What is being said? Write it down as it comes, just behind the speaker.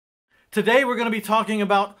Today we're going to be talking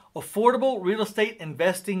about affordable real estate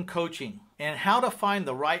investing coaching and how to find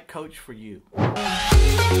the right coach for you.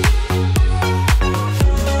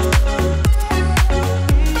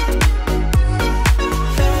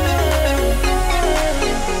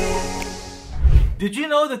 Did you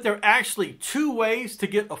know that there are actually two ways to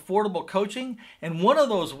get affordable coaching, and one of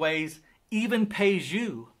those ways even pays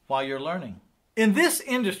you while you're learning? In this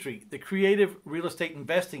industry, the creative real estate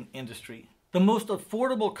investing industry, the most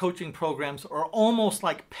affordable coaching programs are almost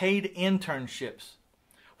like paid internships,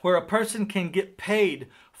 where a person can get paid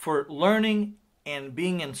for learning and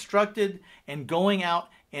being instructed and going out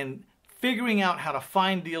and figuring out how to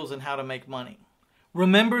find deals and how to make money.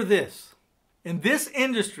 Remember this, in this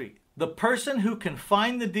industry, the person who can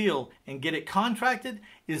find the deal and get it contracted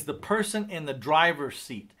is the person in the driver's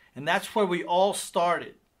seat. And that's where we all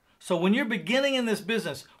started. So when you're beginning in this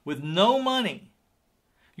business with no money,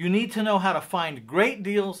 you need to know how to find great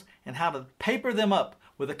deals and how to paper them up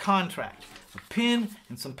with a contract, a pen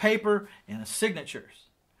and some paper and signatures.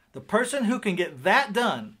 The person who can get that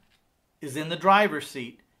done is in the driver's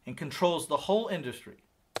seat and controls the whole industry.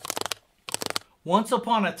 Once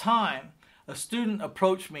upon a time, a student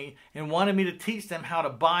approached me and wanted me to teach them how to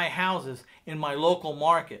buy houses in my local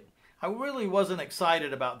market. I really wasn't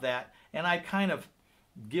excited about that, and I'd kind of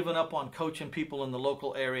given up on coaching people in the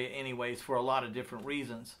local area anyways for a lot of different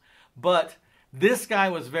reasons. But this guy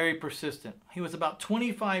was very persistent. He was about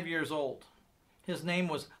 25 years old. His name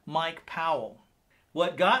was Mike Powell.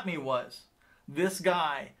 What got me was this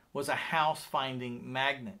guy was a house finding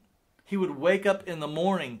magnet. He would wake up in the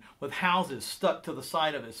morning with houses stuck to the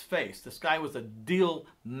side of his face. This guy was a deal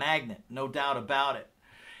magnet, no doubt about it.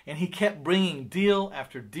 And he kept bringing deal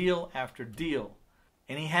after deal after deal.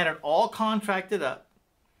 And he had it all contracted up.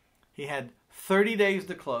 He had 30 days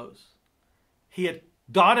to close. He had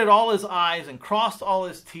dotted all his I's and crossed all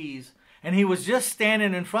his T's. And he was just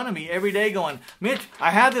standing in front of me every day going, "Mitch,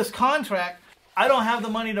 I have this contract. I don't have the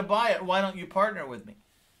money to buy it. Why don't you partner with me?"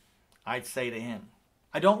 I'd say to him,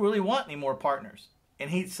 "I don't really want any more partners." And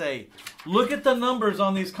he'd say, "Look at the numbers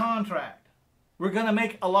on these contracts. We're going to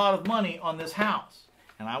make a lot of money on this house."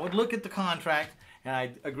 And I would look at the contract and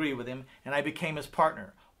I'd agree with him, and I became his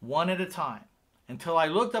partner, one at a time, until I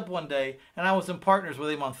looked up one day and I was in partners with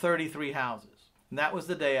him on 33 houses. And that was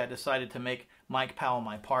the day I decided to make Mike Powell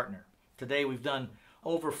my partner. Today we've done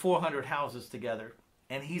over 400 houses together,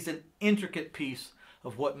 and he's an intricate piece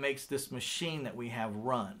of what makes this machine that we have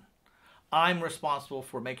run. I'm responsible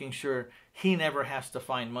for making sure he never has to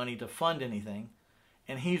find money to fund anything,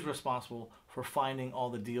 and he's responsible for finding all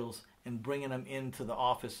the deals and bringing them into the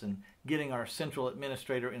office and getting our central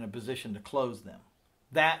administrator in a position to close them.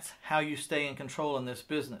 That's how you stay in control in this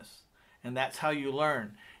business, and that's how you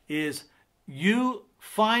learn, is you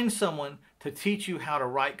find someone to teach you how to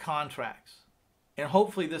write contracts, and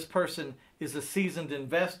hopefully this person is a seasoned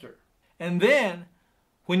investor. And then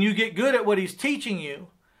when you get good at what he's teaching you,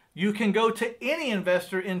 you can go to any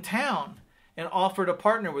investor in town and offer to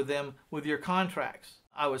partner with them with your contracts.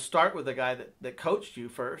 I would start with the guy that coached you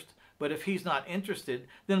first, but if he's not interested,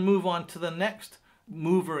 then move on to the next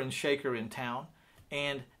mover and shaker in town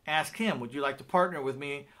and ask him, "Would you like to partner with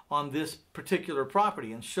me on this particular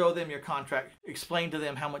property?" And show them your contract, explain to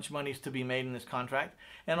them how much money is to be made in this contract,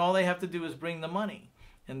 and all they have to do is bring the money.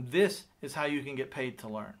 And this is how you can get paid to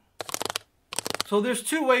learn. So there's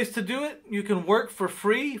two ways to do it. You can work for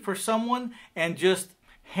free for someone and just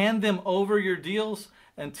hand them over your deals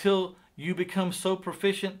until you become so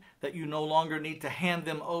proficient that you no longer need to hand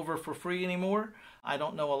them over for free anymore. I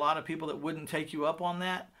don't know a lot of people that wouldn't take you up on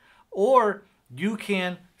that. Or you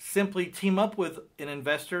can simply team up with an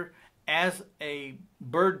investor as a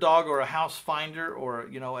bird dog or a house finder or,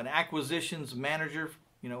 an acquisitions manager.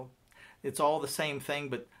 It's all the same thing,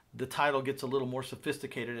 but the title gets a little more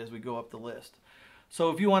sophisticated as we go up the list. So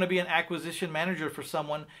if you want to be an acquisition manager for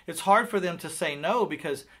someone, it's hard for them to say no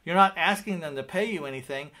because you're not asking them to pay you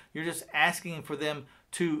anything. You're just asking for them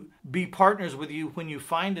to be partners with you when you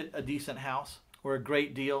find a decent house or a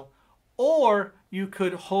great deal. Or you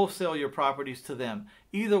could wholesale your properties to them.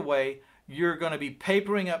 Either way, you're going to be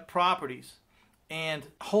papering up properties and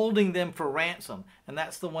holding them for ransom. And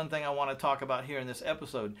that's the one thing I want to talk about here in this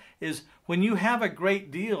episode, is when you have a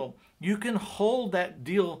great deal, you can hold that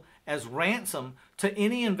deal as ransom to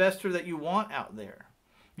any investor that you want out there.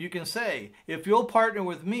 You can say, "If you'll partner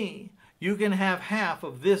with me, you can have half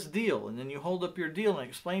of this deal." And then you hold up your deal and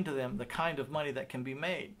explain to them the kind of money that can be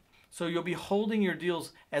made. So you'll be holding your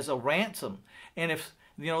deals as a ransom. And if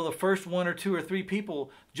the first one or two or three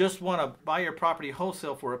people just want to buy your property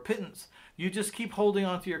wholesale for a pittance, you just keep holding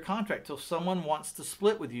on to your contract till someone wants to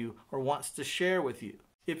split with you or wants to share with you.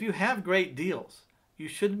 If you have great deals, you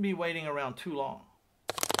shouldn't be waiting around too long.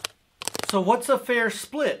 So what's a fair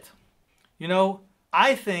split? You know,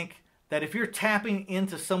 I think that if you're tapping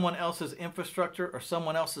into someone else's infrastructure or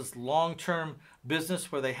someone else's long-term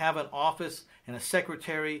business where they have an office and a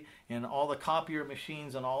secretary and all the copier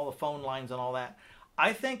machines and all the phone lines and all that,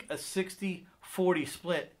 I think a 60-40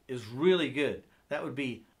 split is really good. That would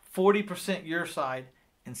be 40% your side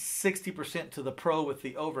and 60% to the pro with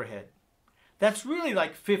the overhead. That's really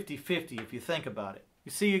like 50-50 if you think about it.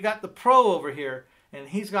 You see, you got the pro over here, and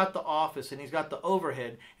he's got the office, and he's got the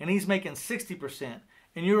overhead, and he's making 60%,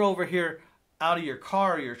 and you're over here out of your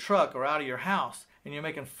car or your truck or out of your house, and you're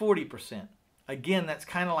making 40%. Again, that's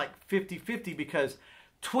kind of like 50-50 because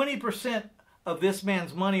 20% of this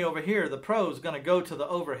man's money over here, the pro, is going to go to the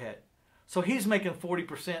overhead. So he's making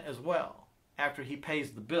 40% as well after he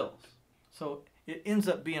pays the bills. So it ends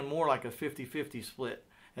up being more like a 50-50 split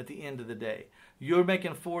at the end of the day. You're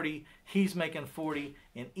making 40, he's making 40,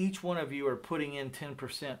 and each one of you are putting in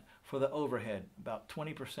 10% for the overhead, about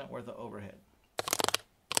 20% worth of overhead.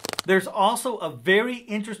 There's also a very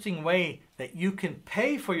interesting way that you can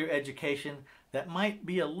pay for your education that might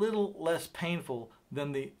be a little less painful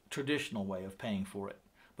than the traditional way of paying for it.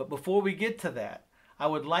 But before we get to that, I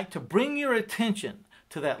would like to bring your attention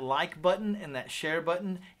to that like button and that share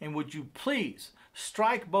button, and would you please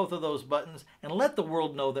strike both of those buttons and let the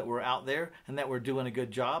world know that we're out there and that we're doing a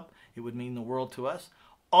good job. It would mean the world to us.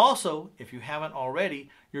 Also, if you haven't already,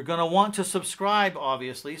 you're going to want to subscribe,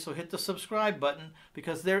 obviously, so hit the subscribe button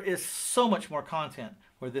because there is so much more content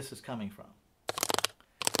where this is coming from.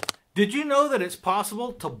 Did you know that it's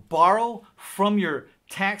possible to borrow from your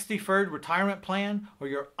tax-deferred retirement plan or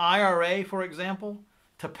your IRA, for example,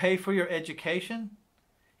 to pay for your education?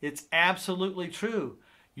 It's absolutely true.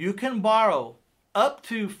 You can borrow up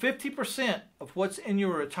to 50% of what's in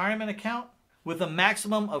your retirement account with a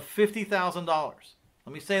maximum of $50,000.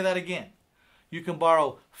 Let me say that again. You can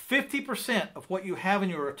borrow 50% of what you have in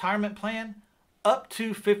your retirement plan up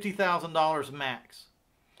to $50,000 max.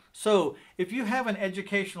 So if you have an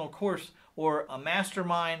educational course or a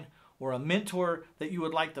mastermind or a mentor that you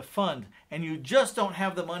would like to fund and you just don't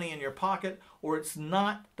have the money in your pocket, or it's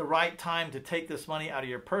not the right time to take this money out of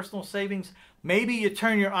your personal savings, maybe you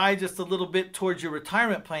turn your eye just a little bit towards your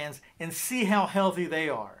retirement plans and see how healthy they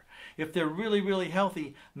are. If they're really, really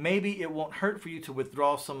healthy, maybe it won't hurt for you to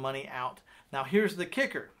withdraw some money out. Now here's the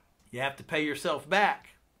kicker. You have to pay yourself back,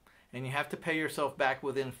 and you have to pay yourself back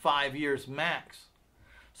within 5 years max.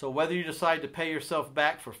 So whether you decide to pay yourself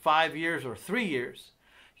back for 5 years or 3 years,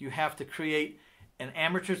 you have to create an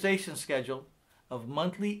amortization schedule of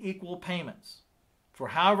monthly equal payments for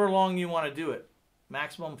however long you want to do it,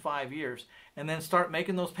 maximum 5 years, and then start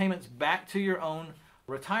making those payments back to your own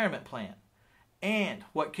retirement plan. And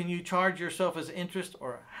what can you charge yourself as interest,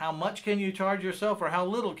 or how much can you charge yourself, or how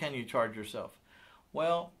little can you charge yourself?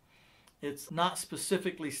 Well, it's not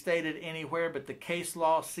specifically stated anywhere, but the case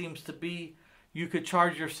law seems to be you could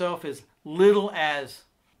charge yourself as little as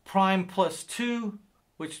prime plus 2,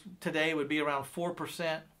 which today would be around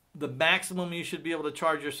 4%. The maximum you should be able to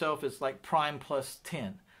charge yourself is like prime plus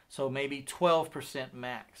 10, so maybe 12%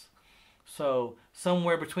 max. So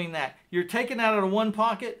somewhere between that. You're taking out of one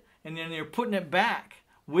pocket and then you're putting it back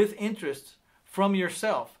with interest from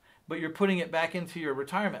yourself, but you're putting it back into your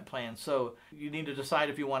retirement plan. So you need to decide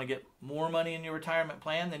if you want to get more money in your retirement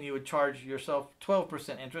plan, then you would charge yourself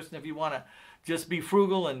 12% interest. And if you want to just be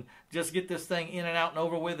frugal and just get this thing in and out and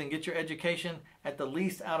over with and get your education at the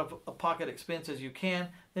least out of a pocket expense as you can,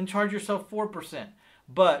 then charge yourself 4%.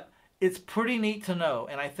 But it's pretty neat to know,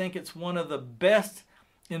 and I think it's one of the best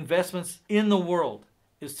investments in the world,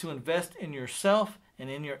 is to invest in yourself and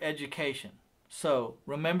in your education. So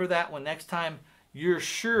remember that when next time you're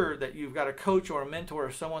sure that you've got a coach or a mentor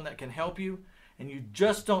or someone that can help you and you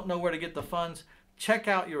just don't know where to get the funds, check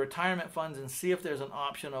out your retirement funds and see if there's an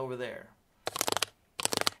option over there.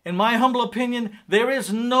 In my humble opinion, there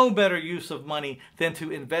is no better use of money than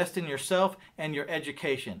to invest in yourself and your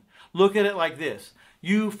education. Look at it like this.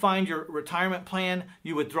 You find your retirement plan,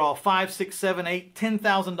 you withdraw $5, $6, $7, $8,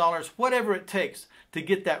 $10,000, whatever it takes to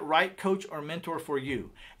get that right coach or mentor for you.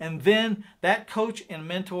 And then that coach and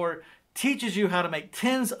mentor teaches you how to make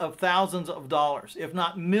tens of thousands of dollars, if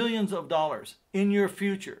not millions of dollars, in your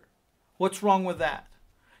future. What's wrong with that?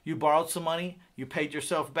 You borrowed some money, you paid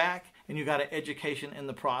yourself back, and you got an education in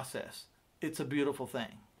the process. It's a beautiful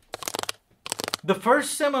thing. The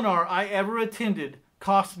first seminar I ever attended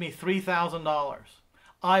cost me $3,000.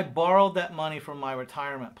 I borrowed that money from my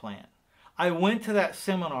retirement plan. I went to that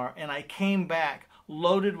seminar and I came back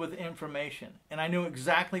loaded with information, and I knew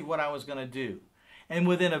exactly what I was going to do. And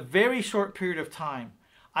within a very short period of time,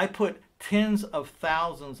 I put tens of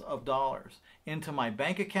thousands of dollars into my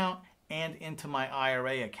bank account and into my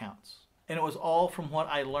IRA accounts. And it was all from what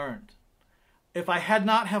I learned. If I had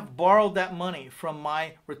not have borrowed that money from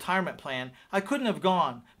my retirement plan, I couldn't have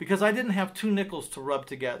gone because I didn't have 2 nickels to rub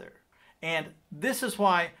together. And this is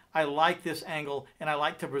why I like this angle and I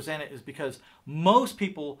like to present it, is because most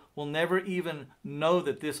people will never even know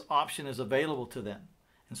that this option is available to them.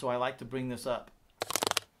 And so I like to bring this up.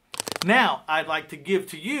 Now, I'd like to give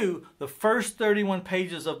to you the first 31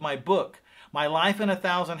 pages of my book, My Life in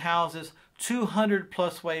 1,000 Houses, 200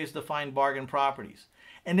 plus ways to find bargain properties.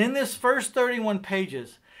 And in this first 31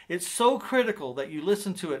 pages, it's so critical that you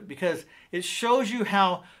listen to it because it shows you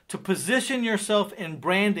how to position yourself in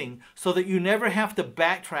branding so that you never have to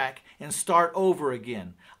backtrack and start over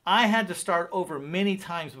again. I had to start over many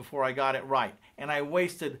times before I got it right, and I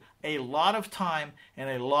wasted a lot of time and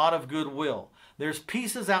a lot of goodwill. There's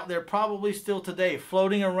pieces out there probably still today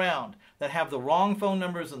floating around that have the wrong phone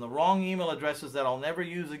numbers and the wrong email addresses that I'll never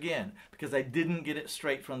use again because I didn't get it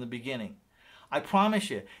straight from the beginning. I promise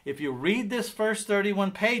you, if you read this first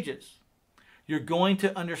 31 pages, you're going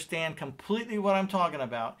to understand completely what I'm talking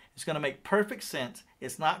about. It's going to make perfect sense.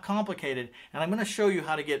 It's not complicated. And I'm going to show you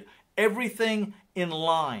how to get everything in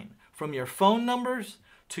line, from your phone numbers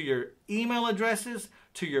to your email addresses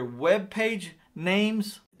to your web page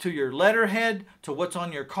names to your letterhead to what's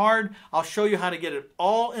on your card. I'll show you how to get it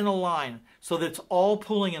all in a line so that it's all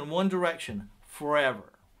pulling in one direction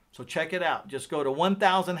forever. So check it out. Just go to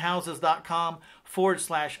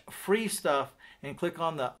 1000houses.com/free stuff and click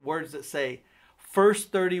on the words that say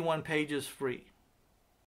first 31 pages free.